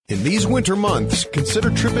In these winter months, consider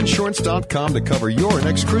tripinsurance.com to cover your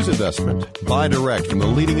next cruise investment. Buy direct from the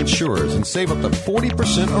leading insurers and save up to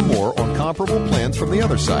 40% or more on comparable plans from the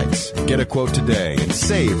other sites. Get a quote today and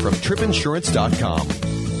save from tripinsurance.com.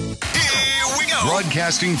 Here we go.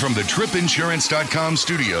 Broadcasting from the tripinsurance.com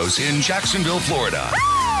studios in Jacksonville, Florida.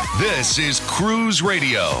 This is Cruise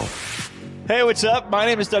Radio. Hey, what's up? My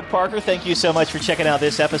name is Doug Parker. Thank you so much for checking out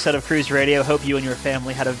this episode of Cruise Radio. Hope you and your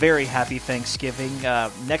family had a very happy Thanksgiving.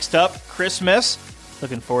 Next up, Christmas.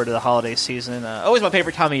 Looking forward to the holiday season. Always my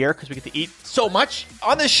favorite time of year because we get to eat so much.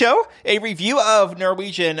 On this show, a review of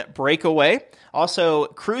Norwegian Breakaway. Also,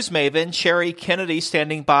 cruise maven Sherry Kennedy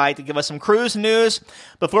standing by to give us some cruise news.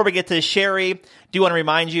 Before we get to Sherry, do want to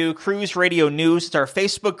remind you, Cruise Radio News, it's our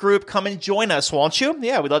Facebook group. Come and join us, won't you?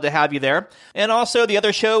 Yeah, we'd love to have you there. And also, the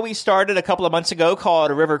other show we started a couple of months ago called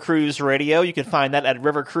River Cruise Radio. You can find that at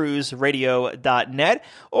rivercruiseradio.net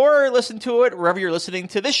or listen to it wherever you're listening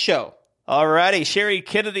to this show. Alrighty, Sherry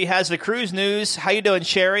Kennedy has the cruise news. How you doing,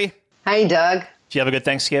 Sherry? Hi, Doug. Did you have a good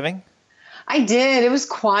Thanksgiving? I did. It was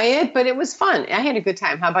quiet, but it was fun. I had a good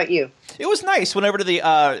time. How about you? It was nice. Went over to the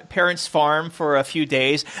parents' farm for a few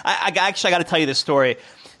days. I got to tell you this story.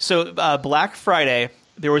 So Black Friday,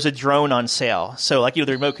 there was a drone on sale. So like, the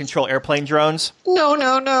remote control airplane drones.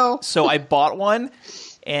 No. So I bought one,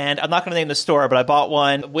 and I'm not going to name the store, but I bought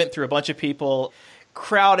one, went through a bunch of people,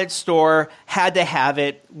 crowded store, had to have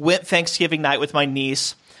it, went Thanksgiving night with my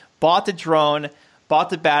niece, bought the drone, bought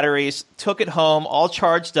the batteries, took it home, all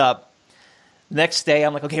charged up. Next day,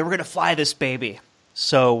 I'm like, okay, we're going to fly this baby.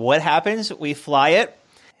 So what happens? We fly it.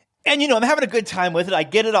 And, I'm having a good time with it. I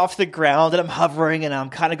get it off the ground, and I'm hovering, and I'm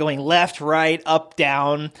kind of going left, right, up,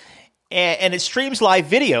 down. And it streams live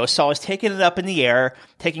video. So I was taking it up in the air,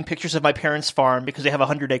 taking pictures of my parents' farm because they have a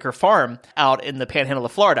 100-acre farm out in the panhandle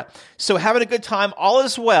of Florida. So having a good time, all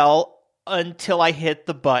is well, until I hit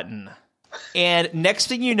the button. And next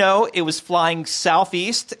thing you know, it was flying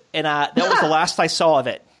southeast, and that was the last I saw of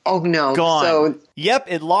it. Oh, no. Gone. Yep,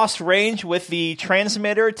 it lost range with the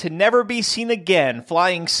transmitter to never be seen again,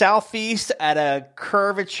 flying southeast at a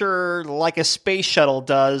curvature like a space shuttle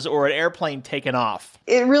does or an airplane taking off.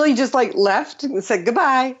 It really just left and said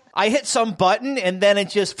goodbye. I hit some button and then it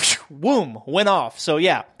just, whoom, went off. So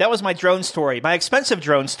yeah, that was my drone story, my expensive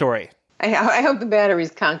drone story. I hope the batteries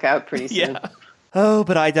conk out pretty soon. Yeah. Oh,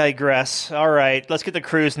 but I digress. All right, let's get the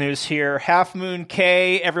cruise news here. Half Moon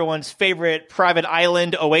Cay, everyone's favorite private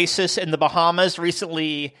island oasis in the Bahamas,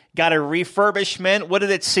 recently got a refurbishment. What did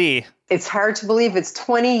it see? It's hard to believe it's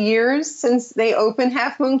 20 years since they opened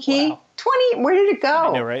Half Moon Cay. Wow. 20, where did it go?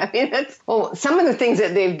 I know, right? I mean, some of the things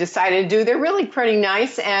that they've decided to do, they're really pretty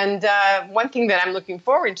nice. And one thing that I'm looking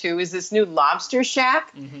forward to is this new lobster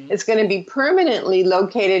shack. Mm-hmm. It's going to be permanently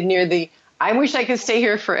located near the I Wish I Could Stay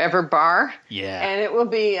Here Forever bar. Yeah. And it will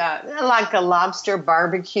be like a lobster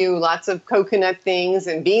barbecue, lots of coconut things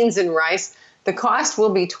and beans and rice. The cost will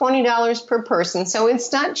be $20 per person, so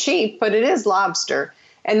it's not cheap, but it is lobster.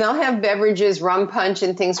 And they'll have beverages, rum punch,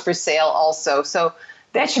 and things for sale also. So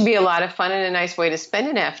that should be a lot of fun and a nice way to spend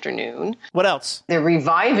an afternoon. What else? They're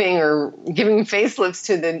reviving or giving facelifts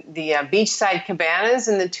to the beachside cabanas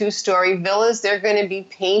and the 2-story villas. They're going to be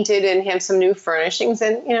painted and have some new furnishings.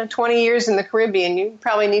 And, 20 years in the Caribbean, you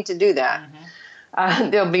probably need to do that. Mm-hmm.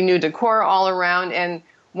 There'll be new decor all around. And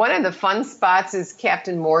one of the fun spots is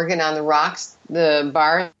Captain Morgan on the Rocks, the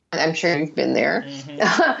bar. I'm sure you've been there.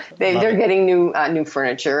 Mm-hmm. They're getting new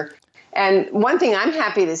furniture. And one thing I'm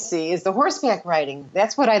happy to see is the horseback riding.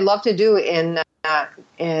 That's what I love to do in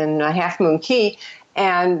Half Moon Cay.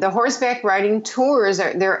 And the horseback riding tours,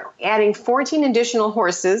 they're adding 14 additional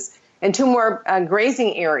horses and 2 more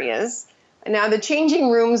grazing areas. Now, the changing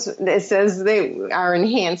rooms, it says they are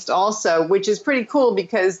enhanced also, which is pretty cool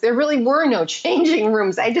because there really were no changing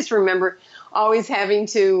rooms. I just remember always having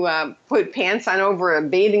to put pants on over a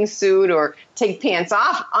bathing suit or take pants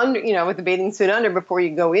off under, with the bathing suit under before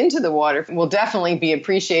you go into the water. Will definitely be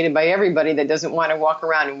appreciated by everybody that doesn't want to walk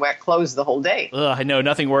around in wet clothes the whole day. I know,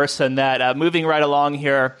 nothing worse than that. Moving right along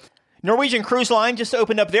here. Norwegian Cruise Line just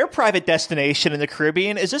opened up their private destination in the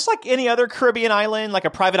Caribbean. Is this like any other Caribbean island, like a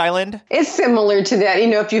private island? It's similar to that.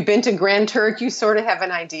 If you've been to Grand Turk, you sort of have an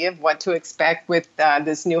idea of what to expect with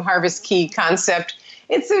this new Harvest Key concept.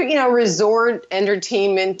 It's a resort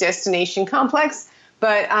entertainment destination complex,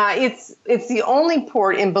 but it's the only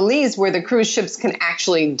port in Belize where the cruise ships can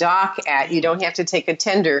actually dock at. You don't have to take a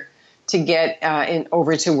tender to get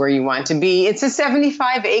over to where you want to be. It's a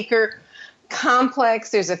 75-acre complex.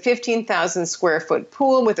 There's a 15,000 square foot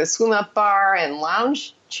pool with a swim-up bar and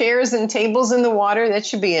lounge chairs and tables in the water. That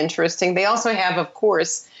should be interesting. They also have, of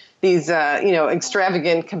course,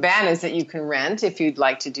 extravagant cabanas that you can rent if you'd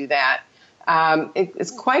like to do that.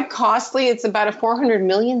 It's quite costly. It's about a $400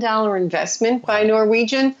 million investment by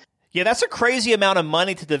Norwegian. Yeah, that's a crazy amount of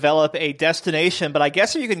money to develop a destination, but I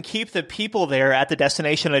guess if you can keep the people there at the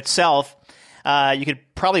destination itself, you could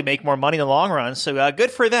probably make more money in the long run, so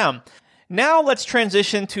good for them. Now let's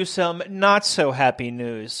transition to some not-so-happy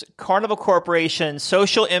news. Carnival Corporation's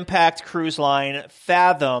social impact cruise line,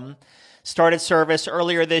 Fathom, started service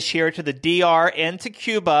earlier this year to the DR and to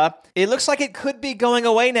Cuba. It looks like it could be going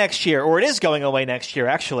away next year, or it is going away next year,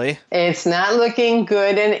 actually. It's not looking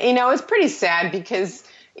good, and, it's pretty sad because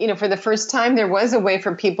for the first time, there was a way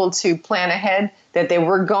for people to plan ahead that they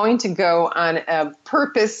were going to go on a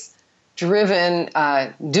purpose-driven,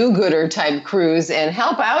 do-gooder type cruise and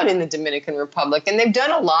help out in the Dominican Republic. And they've done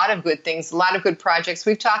a lot of good things, a lot of good projects.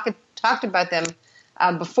 We've talked about them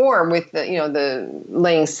before with the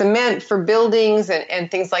laying cement for buildings and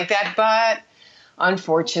things like that. But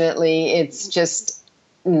unfortunately, it's just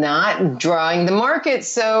not drawing the market.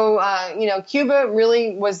 So, Cuba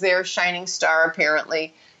really was their shining star,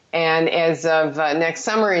 apparently. And as of next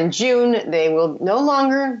summer in June, they will no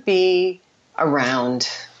longer be around.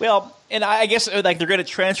 Well, and I guess they're going to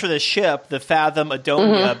transfer the ship, the Fathom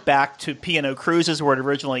Adonia, back to P&O Cruises where it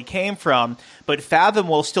originally came from. But Fathom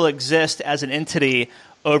will still exist as an entity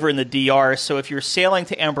over in the DR. So if you're sailing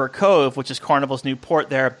to Amber Cove, which is Carnival's new port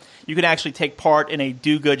there, you can actually take part in a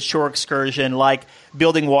do-good shore excursion like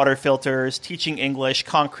building water filters, teaching English,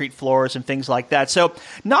 concrete floors, and things like that. So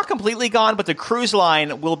not completely gone, but the cruise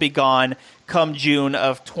line will be gone come June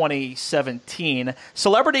of 2017.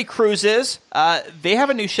 Celebrity Cruises, they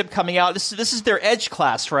have a new ship coming out. This is their Edge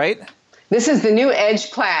class, right? This is the new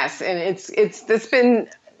Edge class, and it's been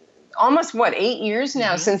almost, 8 years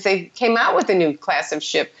now since they came out with a new class of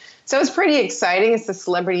ship. So it's pretty exciting. It's the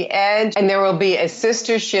Celebrity Edge, and there will be a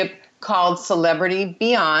sister ship called Celebrity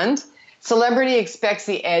Beyond. Celebrity expects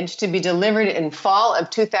the Edge to be delivered in fall of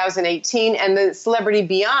 2018, and the Celebrity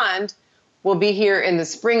Beyond will be here in the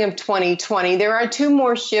spring of 2020. There are 2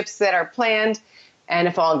 more ships that are planned, and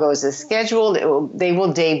if all goes as scheduled, they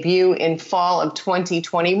will debut in fall of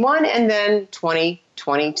 2021 and then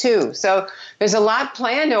 2022. So there's a lot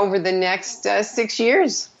planned over the next 6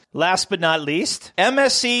 years. Last but not least,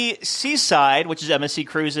 MSC Seaside, which is MSC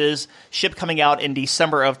Cruises' ship coming out in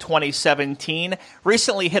December of 2017,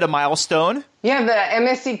 recently hit a milestone. Yeah, the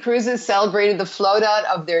MSC Cruises celebrated the float-out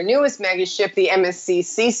of their newest mega ship, the MSC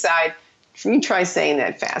Seaside. You try saying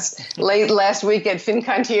that fast. Late last week at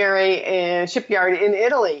Fincantieri shipyard in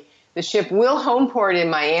Italy. The ship will home port in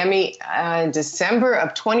Miami December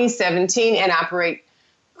of 2017 and operate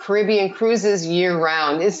Caribbean cruises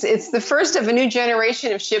year-round. It's the first of a new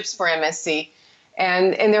generation of ships for MSC,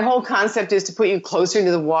 and their whole concept is to put you closer to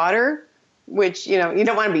the water, which, you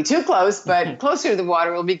don't want to be too close, but closer to the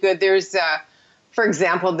water will be good. There's, for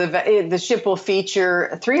example, the ship will feature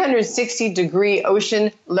a 360-degree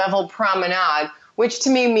ocean-level promenade, which to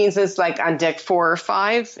me means it's like on deck 4 or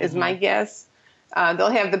 5 is my guess.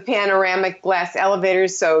 They'll have the panoramic glass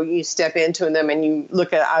elevators, so you step into them and you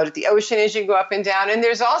look out at the ocean as you go up and down. And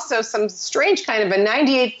there's also some strange kind of a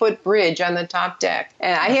 98-foot bridge on the top deck.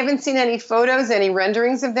 And I haven't seen any photos, any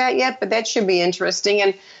renderings of that yet, but that should be interesting.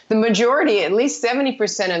 And the majority, at least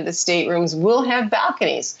 70% of the staterooms, will have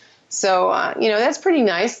balconies. So, that's pretty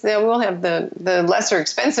nice. Then we'll have the lesser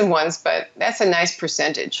expensive ones, but that's a nice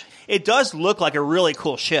percentage. It does look like a really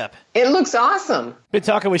cool ship. It looks awesome. Been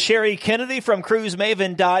talking with Sherry Kennedy from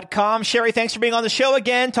CruiseMaven.com. Sherry, thanks for being on the show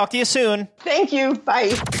again. Talk to you soon. Thank you.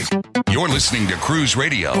 Bye. You're listening to Cruise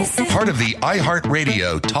Radio, part of the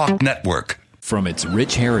iHeartRadio Talk Network. From its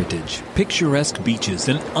rich heritage, picturesque beaches,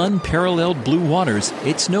 and unparalleled blue waters,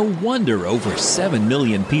 it's no wonder over 7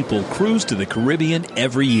 million people cruise to the Caribbean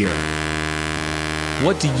every year.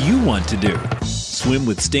 What do you want to do? Swim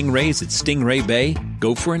with stingrays at Stingray Bay?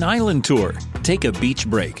 Go for an island tour? Take a beach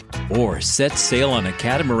break? Or set sail on a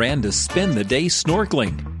catamaran to spend the day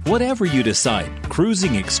snorkeling? Whatever you decide,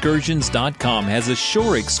 CruisingExcursions.com has a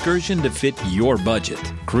shore excursion to fit your budget.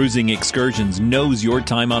 Cruising Excursions knows your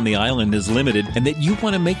time on the island is limited and that you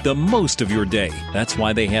want to make the most of your day. That's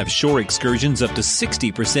why they have shore excursions up to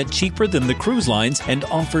 60% cheaper than the cruise lines and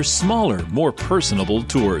offer smaller, more personable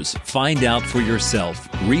tours. Find out for yourself.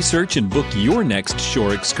 Research and book your next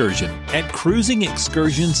shore excursion at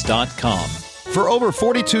CruisingExcursions.com. For over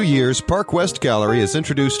 42 years, Park West Gallery has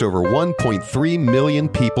introduced over 1.3 million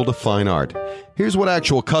people to fine art. Here's what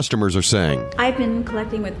actual customers are saying. I've been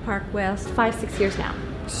collecting with Park West 5-6 years now.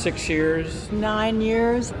 6 years. 9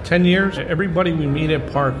 years. 10 years. Everybody we meet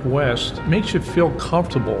at Park West makes you feel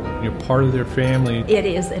comfortable. You're part of their family. It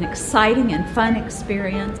is an exciting and fun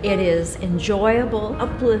experience. It is enjoyable,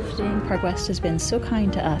 uplifting. Park West has been so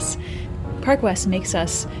kind to us. Park West makes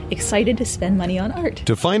us excited to spend money on art.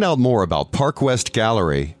 To find out more about Park West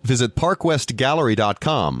Gallery, visit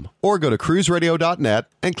parkwestgallery.com or go to cruiseradio.net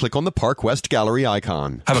and click on the Park West Gallery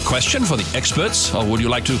icon. Have a question for the experts, or would you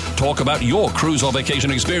like to talk about your cruise or vacation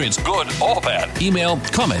experience, good or bad? Email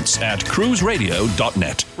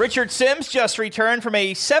comments@cruiseradio.net. Richard Sims just returned from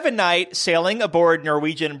a 7-night sailing aboard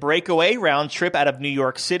Norwegian Breakaway round trip out of New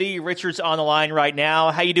York City. Richard's on the line right now.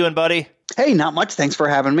 How you doing, buddy? Hey, not much. Thanks for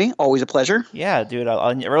having me. Always a pleasure. Yeah, dude.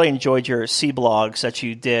 I really enjoyed your sea blogs that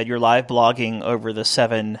you did, your live blogging over the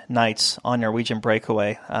 7 nights on Norwegian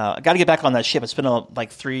Breakaway. I got to get back on that ship. It's been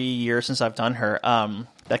like 3 years since I've done her.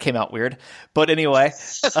 That came out weird. But anyway.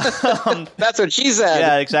 That's what she said.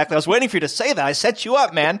 Yeah, exactly. I was waiting for you to say that. I set you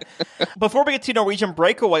up, man. Before we get to Norwegian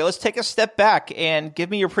Breakaway, let's take a step back and give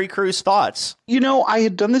me your pre-cruise thoughts. You know, I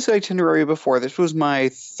had done this itinerary before. This was my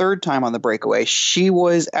 3rd time on the Breakaway. She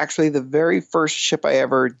was actually the very first ship I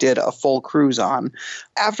ever did a full cruise on.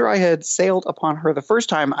 After I had sailed upon her the first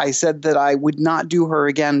time, I said that I would not do her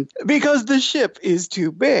again because the ship is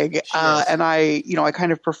too big. And I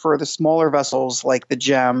kind of prefer the smaller vessels like the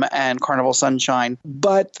Gem and Carnival Sunshine.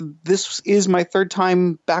 But this is my 3rd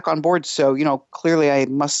time back on board. So, clearly I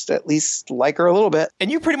must at least like her a little bit.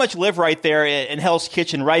 And you pretty much live right there in Hell's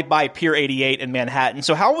Kitchen, right by Pier 88 in Manhattan.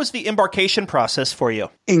 So how was the embarkation process for you?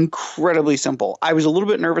 Incredibly simple. I was a little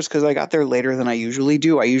bit nervous because I got there later than I usually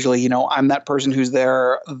do. I usually, I'm that person who's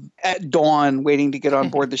there at dawn waiting to get on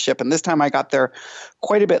board the ship. And this time I got there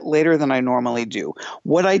quite a bit later than I normally do.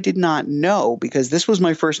 What I did not know, because this was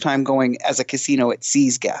my first time going as a Casino at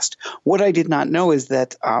Seas guest, what I did not know is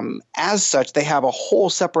that as such, they have a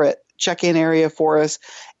whole separate check-in area for us.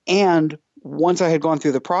 And once I had gone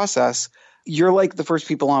through the process, you're like the first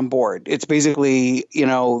people on board. It's basically,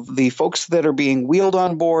 the folks that are being wheeled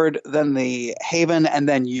on board, then the Haven, and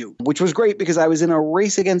then you, which was great because I was in a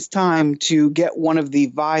race against time to get one of the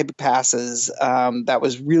Vibe passes. That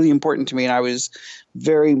was really important to me, and I was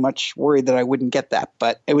very much worried that I wouldn't get that,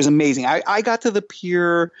 but it was amazing. I got to the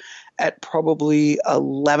pier at probably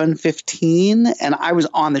 11:15, and I was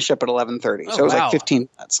on the ship at 11:30. So it was like 15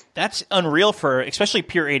 minutes. That's unreal for especially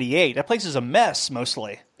Pier 88. That place is a mess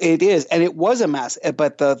mostly. It is, and it was a mess.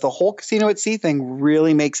 But the whole Casino at Sea thing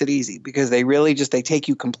really makes it easy because they really they take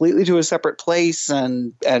you completely to a separate place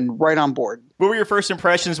and right on board. What were your first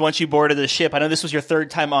impressions once you boarded the ship? I know this was your 3rd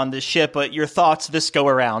time on this ship, but your thoughts this go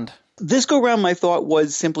around? This go round, my thought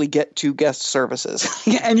was simply get to guest services.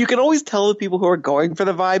 And you can always tell the people who are going for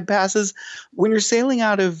the Vibe passes when you're sailing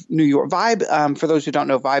out of New York. Vibe, for those who don't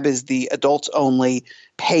know, Vibe is the adults only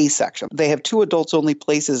pay section. They have 2 adults only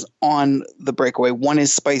places on the Breakaway. One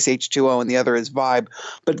is Spice H2O and the other is Vibe.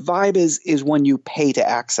 But Vibe is one you pay to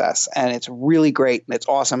access, and it's really great and it's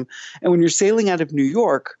awesome. And when you're sailing out of New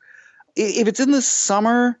York, if it's in the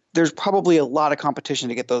summer, there's probably a lot of competition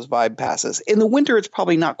to get those Vibe passes. In the winter, it's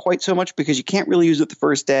probably not quite so much because you can't really use it the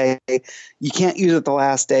first day. You can't use it the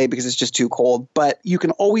last day because it's just too cold. But you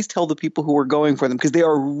can always tell the people who are going for them because they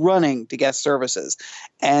are running to guest services.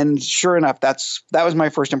 And sure enough, that was my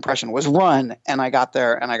first impression, was run. And I got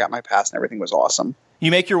there and I got my pass and everything was awesome.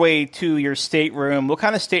 You make your way to your stateroom. What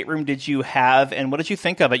kind of stateroom did you have and what did you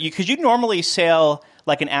think of it? Because you normally sail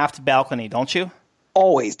like an aft balcony, don't you?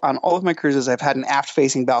 Always. On all of my cruises, I've had an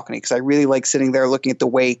aft-facing balcony because I really like sitting there looking at the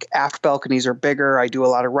wake. Aft balconies are bigger. I do a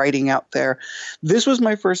lot of writing out there. This was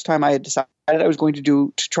my first time I had decided I was going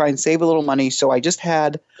to try and save a little money, so I just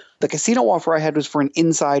had the Casino offer I had was for an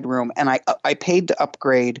inside room, and I paid to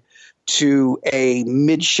upgrade to a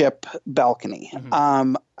midship balcony.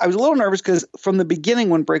 Mm-hmm. I was a little nervous because from the beginning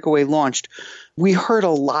when Breakaway launched, we heard a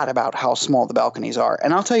lot about how small the balconies are.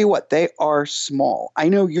 And I'll tell you what, they are small. I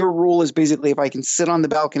know your rule is basically if I can sit on the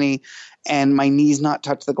balcony and my knees not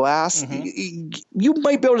touch the glass, you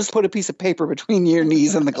might be able to put a piece of paper between your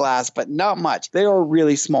knees and the glass, but not much. They are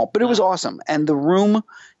really small, but it was awesome. And the room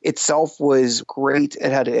itself was great.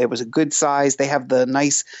 It was a good size. They have the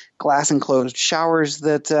nice glass enclosed showers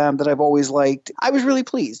that I've always liked. I was really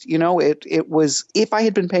pleased. It was, if I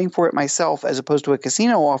had been paying for it myself as opposed to a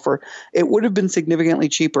Casino offer, it would have been significantly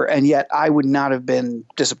cheaper, and yet I would not have been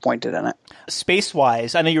disappointed in it.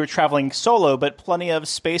 Space-wise, I know you were traveling solo, but plenty of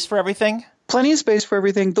space for everything? Plenty of space for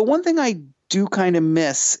everything. The one thing I do kind of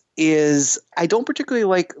miss is I don't particularly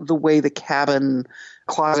like the way the cabin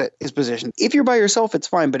closet is positioned. If you're by yourself, it's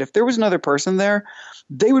fine. But if there was another person there,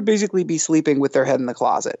 they would basically be sleeping with their head in the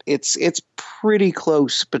closet. It's pretty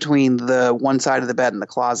close between the one side of the bed and the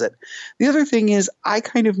closet. The other thing is I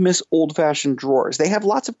kind of miss old-fashioned drawers. They have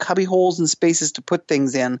lots of cubby holes and spaces to put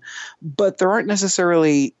things in, but there aren't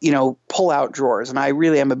necessarily, pull-out drawers, and I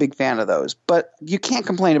really am a big fan of those. But you can't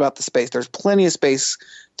complain about the space. There's plenty of space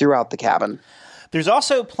throughout the cabin. There's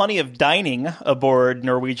also plenty of dining aboard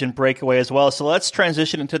Norwegian Breakaway as well. So let's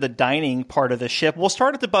transition into the dining part of the ship. We'll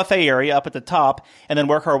start at the buffet area up at the top and then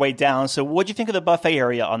work our way down. So what'd you think of the buffet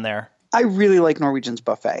area on there? I really like Norwegian's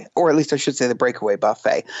buffet, or at least I should say the Breakaway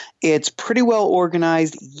buffet. It's pretty well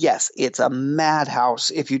organized. Yes, it's a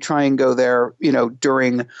madhouse if you try and go there,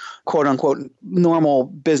 during quote unquote normal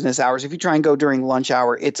business hours. If you try and go during lunch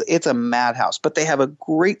hour, it's a madhouse, but they have a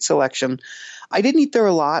great selection. I didn't eat there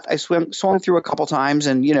a lot. I swam through a couple times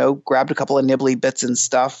and, grabbed a couple of nibbly bits and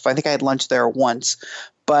stuff. I think I had lunch there once.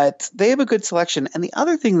 But they have a good selection. And the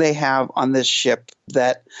other thing they have on this ship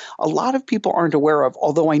that a lot of people aren't aware of,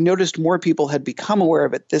 although I noticed more people had become aware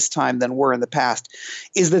of it this time than were in the past,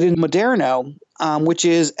 is that in Moderno, which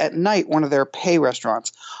is at night one of their pay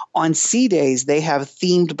restaurants, on sea days they have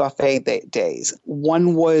themed buffet days.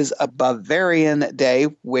 One was a Bavarian day,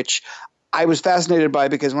 which I was fascinated by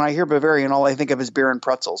because when I hear Bavarian, all I think of is beer and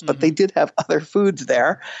pretzels. But they did have other foods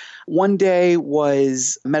there. One day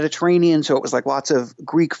was Mediterranean, so it was like lots of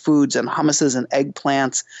Greek foods and hummuses and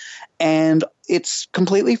eggplants. And it's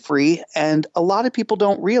completely free, and a lot of people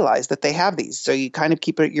don't realize that they have these. So you kind of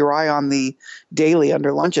keep your eye on the daily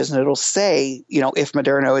under lunches, and it'll say, if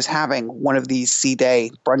Moderno is having one of these sea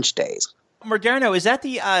day brunch days. Moderno, is that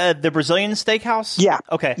the Brazilian steakhouse? Yeah.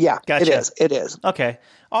 Okay. Yeah, gotcha. It is. Okay.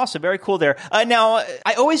 Awesome. Very cool there. Now,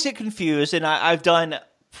 I always get confused, and I've done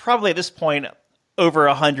probably at this point over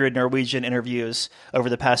 100 Norwegian interviews over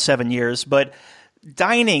the past 7 years, but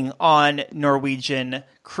dining on Norwegian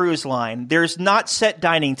Cruise Line, there's not set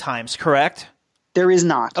dining times, correct? There is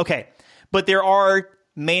not. Okay. But there are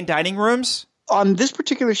main dining rooms? On this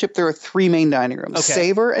particular ship, there are 3 main dining rooms, okay.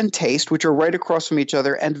 Savor and Taste, which are right across from each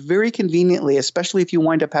other. And very conveniently, especially if you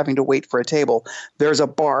wind up having to wait for a table, there's a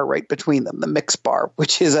bar right between them, the Mix Bar,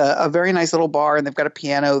 which is a very nice little bar. And they've got a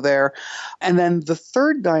piano there. And then the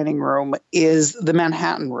third dining room is the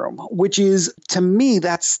Manhattan room, which is, to me,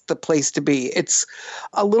 that's the place to be. It's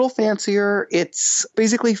a little fancier. It's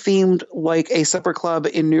basically themed like a supper club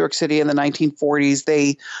in New York City in the 1940s.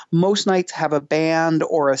 They most nights have a band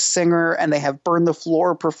or a singer, and they have Burn the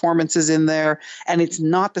Floor performances in there. And it's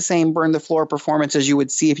not the same Burn the Floor performance as you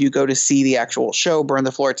would see if you go to see the actual show Burn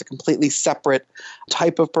the Floor. It's a completely separate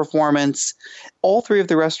type of performance. All 3 of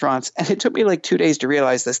the restaurants, and it took me like 2 days to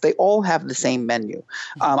realize this, they all have the same menu.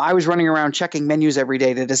 I was running around checking menus every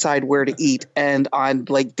day to decide where to eat. And on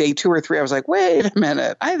like day 2 or 3, I was like, wait a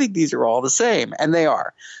minute, I think these are all the same. And they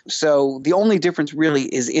are. So the only difference really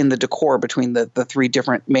is in the decor between the 3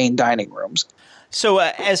 different main dining rooms. So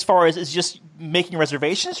as far as it's just making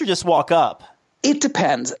reservations or just walk up? It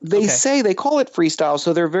depends. They say they call it freestyle,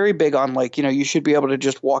 so they're very big on you should be able to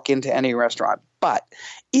just walk into any restaurant. But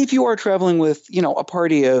if you are traveling with, a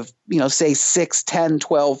party of, say 6, 10,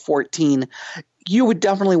 12, 14, you would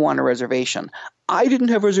definitely want a reservation. I didn't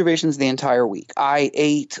have reservations the entire week. I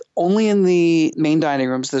ate only in the main dining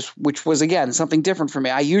rooms, which was, again, something different for me.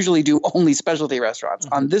 I usually do only specialty restaurants.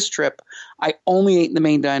 On this trip, I only ate in the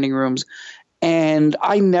main dining rooms. And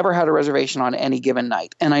I never had a reservation on any given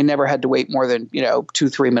night. And I never had to wait more than,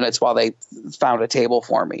 2-3 minutes while they found a table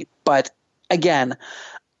for me. But again,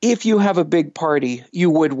 if you have a big party,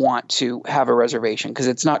 you would want to have a reservation because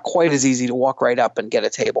it's not quite as easy to walk right up and get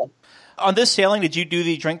a table. On this sailing, did you do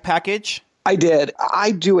the drink package? I did.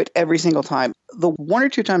 I do it every single time. The 1 or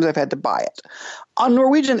 2 times I've had to buy it. On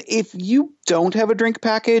Norwegian, if you don't have a drink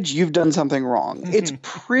package, you've done something wrong. It's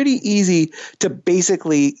pretty easy to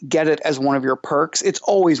basically get it as one of your perks. It's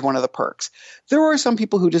always one of the perks. There are some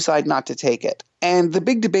people who decide not to take it. And the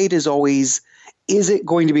big debate is always, is it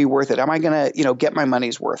going to be worth it? Am I going to, get my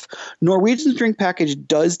money's worth? Norwegian's drink package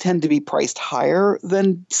does tend to be priced higher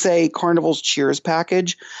than, say, Carnival's Cheers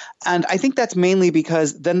package. And I think that's mainly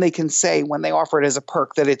because then they can say when they offer it as a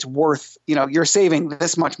perk that it's worth, you're saving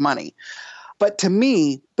this much money. But to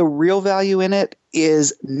me, the real value in it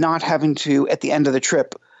is not having to, at the end of the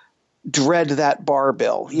trip, dread that bar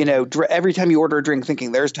bill. Every time you order a drink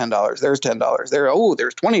thinking there's $10, there's $10,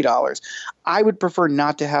 there's $20. I would prefer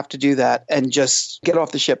not to have to do that and just get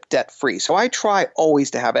off the ship debt free. So I try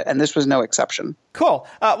always to have it, and this was no exception. Cool.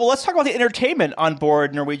 Well, let's talk about the entertainment on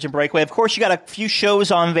board Norwegian Breakaway. Of course, you got a few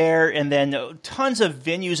shows on there and then tons of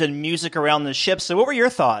venues and music around the ship. So what were your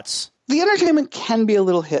thoughts? The entertainment can be a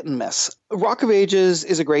little hit and miss. Rock of Ages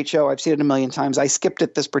is a great show. I've seen it a million times. I skipped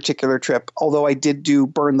it this particular trip, although I did do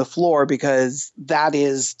Burn the Floor because that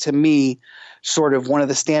is, to me, sort of one of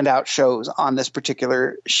the standout shows on this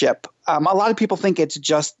particular ship. A lot of people think it's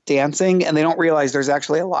just dancing, and they don't realize there's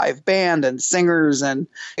actually a live band and singers, and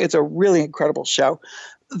it's a really incredible show.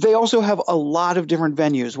 They also have a lot of different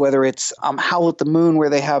venues, whether it's Howl at the Moon, where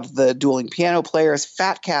they have the dueling piano players.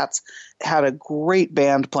 Fat Cats had a great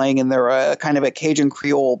band playing in there, kind of a Cajun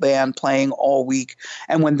Creole band playing all week.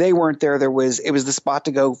 And when they weren't there, it was the spot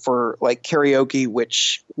to go for like karaoke,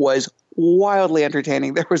 which was wildly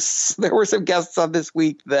entertaining. There were some guests on this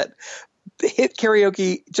week that hit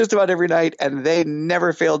karaoke just about every night, and they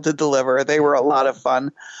never failed to deliver. They were a lot of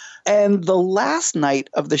fun. And the last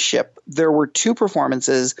night of the ship, there were two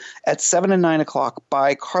performances at 7 and 9 o'clock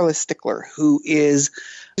by Carla Stickler,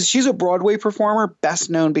 she's a Broadway performer, best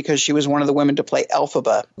known because she was one of the women to play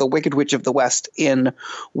Elphaba, the Wicked Witch of the West in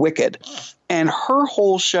Wicked. And her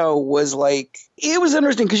whole show was it was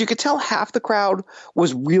interesting because you could tell half the crowd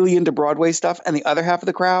was really into Broadway stuff and the other half of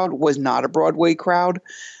the crowd was not a Broadway crowd.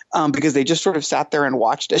 Because they just sort of sat there and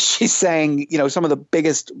watched as she sang, some of the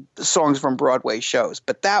biggest songs from Broadway shows.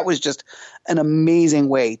 But that was just an amazing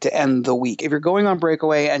way to end the week. If you're going on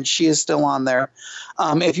Breakaway and she is still on there,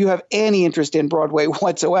 if you have any interest in Broadway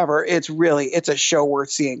whatsoever, it's a show worth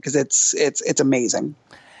seeing because it's amazing.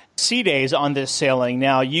 Sea days on this sailing.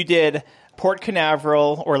 Now, you did Port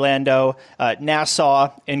Canaveral, Orlando, Nassau,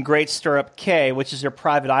 and Great Stirrup Cay, which is their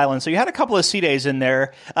private island. So you had a couple of sea days in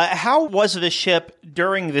there. How was the ship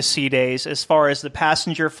during the sea days as far as the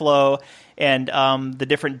passenger flow and the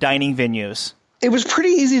different dining venues? It was pretty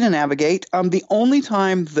easy to navigate. The only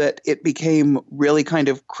time that it became really kind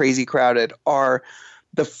of crazy crowded are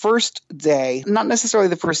the first day, not necessarily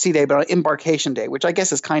the first sea day, but on embarkation day, which I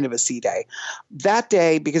guess is kind of a sea day. That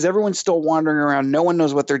day, because everyone's still wandering around, no one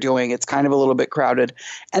knows what they're doing. It's kind of a little bit crowded.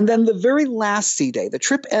 And then the very last sea day, the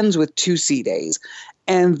trip ends with 2 sea days.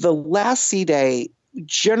 And the last sea day,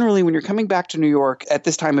 generally when you're coming back to New York at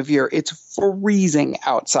this time of year, it's freezing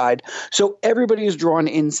outside. So everybody is drawn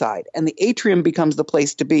inside and the atrium becomes the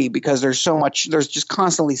place to be because there's just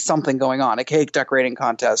constantly something going on, a cake decorating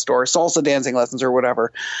contest or salsa dancing lessons or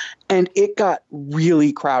whatever. And it got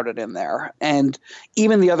really crowded in there. And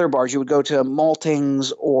even the other bars, you would go to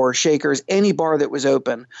Maltings or Shakers, any bar that was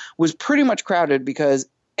open was pretty much crowded because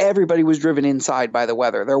everybody was driven inside by the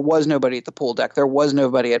weather. There was nobody at the pool deck. There was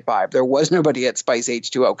nobody at Vibe. There was nobody at Spice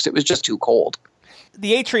H2O because it was just too cold.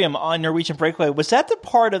 The atrium on Norwegian Breakaway, was that the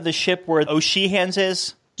part of the ship where O'Sheehan's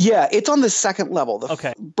is? Yeah, it's on the second level.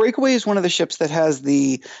 Okay. Breakaway is one of the ships that has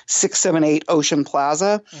the 6, 7, 8 Ocean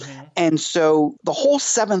Plaza. Mm-hmm. And so the whole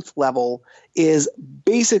 7th level is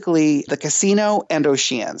basically the casino and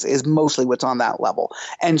O'Sheehan's is mostly what's on that level.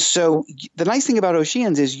 And so the nice thing about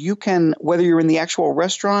O'Sheehan's is you can, whether you're in the actual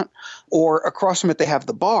restaurant or across from it they have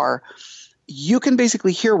the bar, you can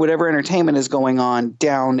basically hear whatever entertainment is going on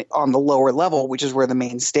down on the lower level, which is where the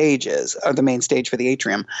main stage is, or the main stage for the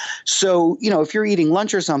atrium. So, if you're eating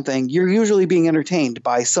lunch or something, you're usually being entertained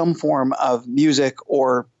by some form of music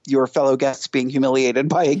or your fellow guests being humiliated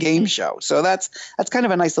by a game show. So that's kind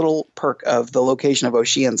of a nice little perk of the location of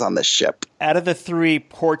O'Sheehan's on this ship. Out of the 3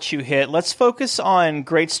 ports you hit, let's focus on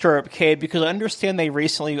Great Stirrup Cay because I understand they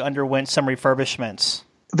recently underwent some refurbishments.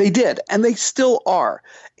 They did, and they still are.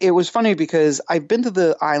 It was funny because I've been to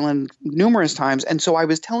the island numerous times, and so I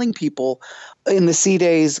was telling people in the sea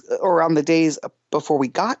days or on the days before we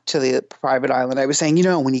got to the private island, I was saying,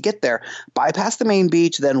 when you get there, bypass the main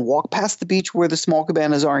beach, then walk past the beach where the small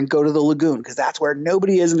cabanas are and go to the lagoon because that's where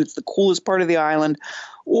nobody is and it's the coolest part of the island.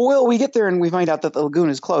 Well, we get there and we find out that the lagoon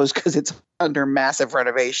is closed because it's under massive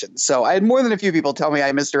renovation. So I had more than a few people tell me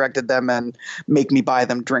I misdirected them and make me buy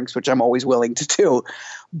them drinks, which I'm always willing to do.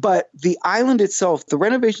 But the island itself, the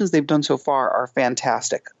renovations they've done so far are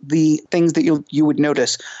fantastic. The things that you would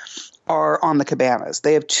notice are on the cabanas.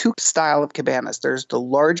 They have 2 style of cabanas. There's the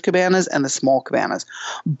large cabanas and the small cabanas.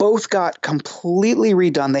 Both got completely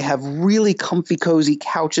redone. They have really comfy, cozy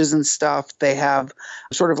couches and stuff. They have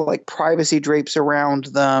sort of like privacy drapes around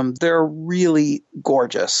them. They're really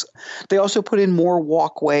gorgeous. They also put in more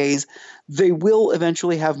walkways. They will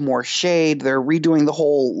eventually have more shade. They're redoing the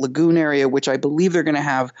whole lagoon area, which I believe they're going to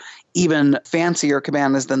have even fancier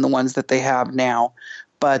cabanas than the ones that they have now.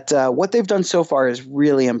 But what they've done so far is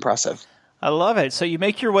really impressive. I love it. So you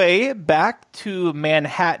make your way back to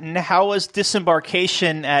Manhattan. How was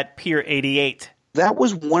disembarkation at Pier 88? That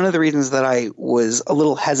was one of the reasons that I was a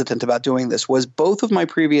little hesitant about doing this, was both of my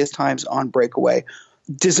previous times on Breakaway,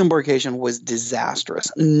 Disembarkation was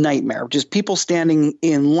disastrous, nightmare. Just people standing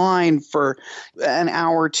in line for an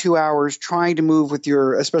hour, 2 hours, trying to move with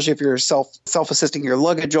especially if you're self-assisting your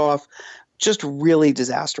luggage off, just really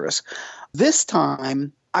disastrous. This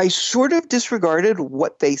time, I sort of disregarded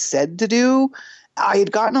what they said to do. I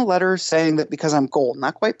had gotten a letter saying that because I'm gold,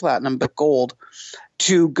 not quite platinum, but gold,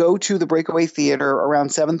 to go to the Breakaway Theater around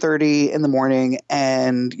 7:30 in the morning,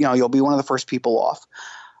 and you'll be one of the first people off.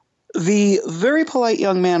 The very polite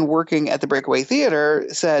young man working at the Breakaway Theater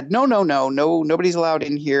said, no, nobody's allowed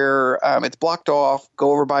in here. It's blocked off.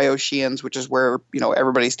 Go over by Oceans, which is where,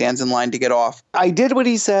 everybody stands in line to get off. I did what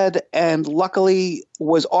he said, and luckily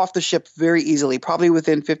was off the ship very easily, probably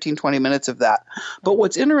within 15, 20 minutes of that. But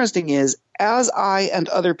what's interesting is, as I and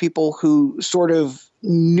other people who sort of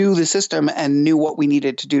knew the system and knew what we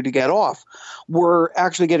needed to do to get off were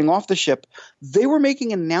actually getting off the ship, they were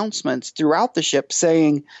making announcements throughout the ship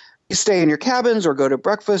saying, stay in your cabins or go to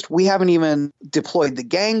breakfast. We haven't even deployed the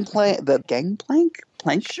gangway,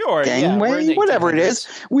 whatever it is.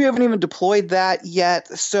 We haven't even deployed that yet.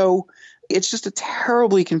 So it's just a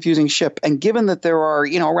terribly confusing ship. And given that there are,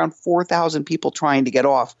 around 4,000 people trying to get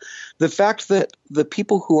off, the fact that the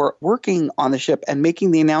people who are working on the ship and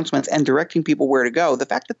making the announcements and directing people where to go, the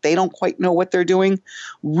fact that they don't quite know what they're doing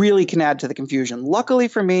really can add to the confusion. Luckily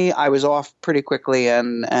for me, I was off pretty quickly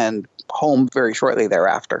and home very shortly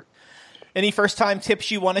thereafter. Any first-time tips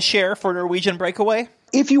you want to share for Norwegian Breakaway?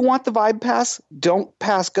 If you want the Vibe Pass, don't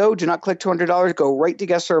pass go. Do not click $200. Go right to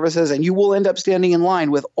guest services, and you will end up standing in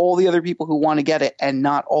line with all the other people who want to get it, and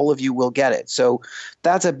not all of you will get it. So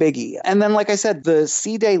that's a biggie. And then, like I said, the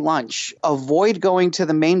Sea Day lunch. Avoid going to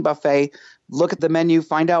the main buffet. Look at the menu,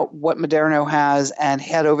 find out what Maderno has, and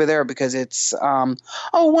head over there because it's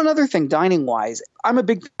one other thing, dining-wise. I'm a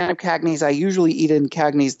big fan of Cagney's. I usually eat in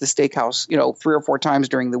Cagney's, the steakhouse, 3 or 4 times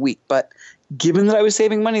during the week. But given that I was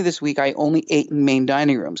saving money this week, I only ate in main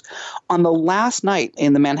dining rooms. On the last night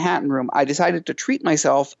in the Manhattan room, I decided to treat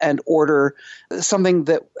myself and order something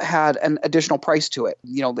that had an additional price to it.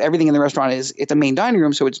 Everything in the restaurant it's a main dining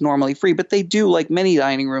room, so it's normally free. But they do, like many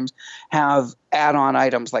dining rooms, have add-on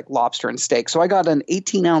items like lobster and steak. So I got an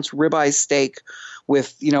 18-ounce ribeye steak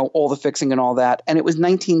with, all the fixing and all that. And it was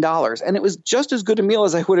 $19. And it was just as good a meal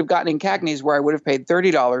as I would have gotten in Cagney's, where I would have paid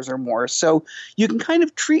 $30 or more. So you can kind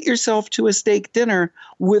of treat yourself to a steak dinner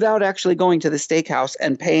without actually going to the steakhouse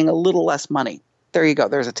and paying a little less money. There you go.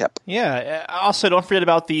 There's a tip. Yeah. Also, don't forget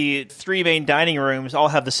about the 3 main dining rooms. All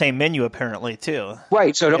have the same menu, apparently, too.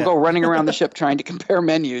 Right. So don't go running around the ship trying to compare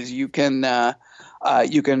menus. You can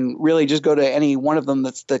really just go to any one of them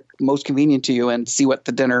that's the most convenient to you and see what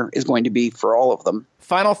the dinner is going to be for all of them.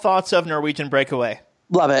 Final thoughts of Norwegian Breakaway.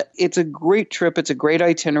 Love it. It's a great trip. It's a great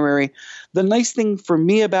itinerary. The nice thing for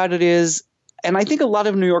me about it is, and I think a lot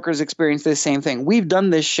of New Yorkers experience the same thing. We've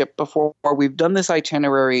done this ship before. We've done this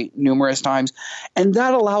itinerary numerous times, and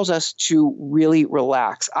that allows us to really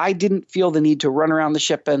relax. I didn't feel the need to run around the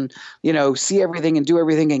ship and, see everything and do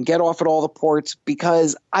everything and get off at all the ports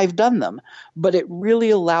because I've done them. But it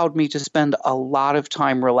really allowed me to spend a lot of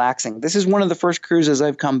time relaxing. This is one of the first cruises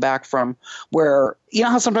I've come back from where,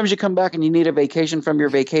 how sometimes you come back and you need a vacation from your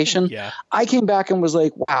vacation? Yeah. I came back and was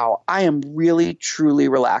like, wow, I am really, truly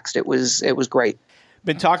relaxed. It was great.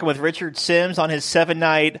 Been talking with Richard Sims on his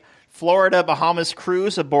 7-night Florida Bahamas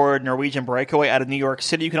cruise aboard Norwegian Breakaway out of New York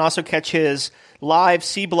City. You can also catch his live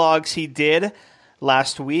sea blogs he did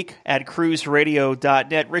last week at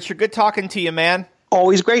cruiseradio.net. Richard, good talking to you, man.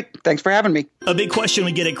 Always great. Thanks for having me. A big question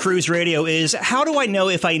we get at Cruise Radio is, how do I know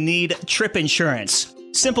if I need trip insurance?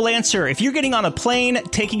 Simple answer. If you're getting on a plane,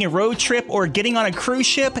 taking a road trip, or getting on a cruise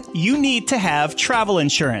ship, you need to have travel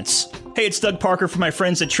insurance. Hey, it's Doug Parker from my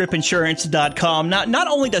friends at tripinsurance.com. Not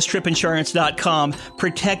only does tripinsurance.com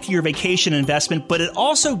protect your vacation investment, but it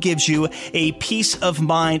also gives you a peace of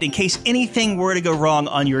mind in case anything were to go wrong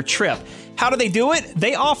on your trip. How do they do it?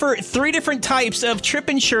 They offer 3 different types of trip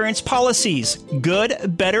insurance policies.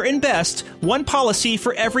 Good, better, and best. One policy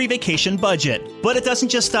for every vacation budget. But it doesn't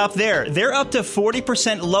just stop there. They're up to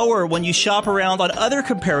 40% lower when you shop around on other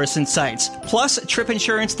comparison sites. Plus,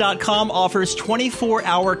 tripinsurance.com offers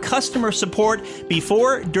 24-hour customer support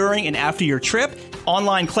before, during, and after your trip,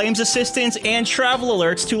 online claims assistance, and travel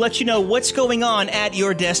alerts to let you know what's going on at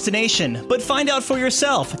your destination. But find out for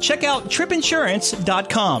yourself. Check out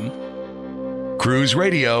tripinsurance.com. Cruise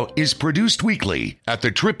Radio is produced weekly at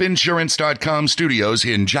the tripinsurance.com studios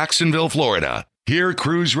in Jacksonville, Florida. Hear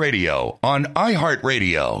Cruise Radio on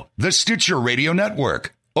iHeartRadio, the Stitcher Radio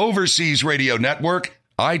Network, Overseas Radio Network,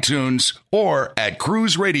 iTunes, or at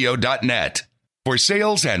cruiseradio.net. For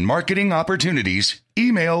sales and marketing opportunities,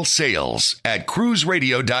 email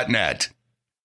sales@cruiseradio.net.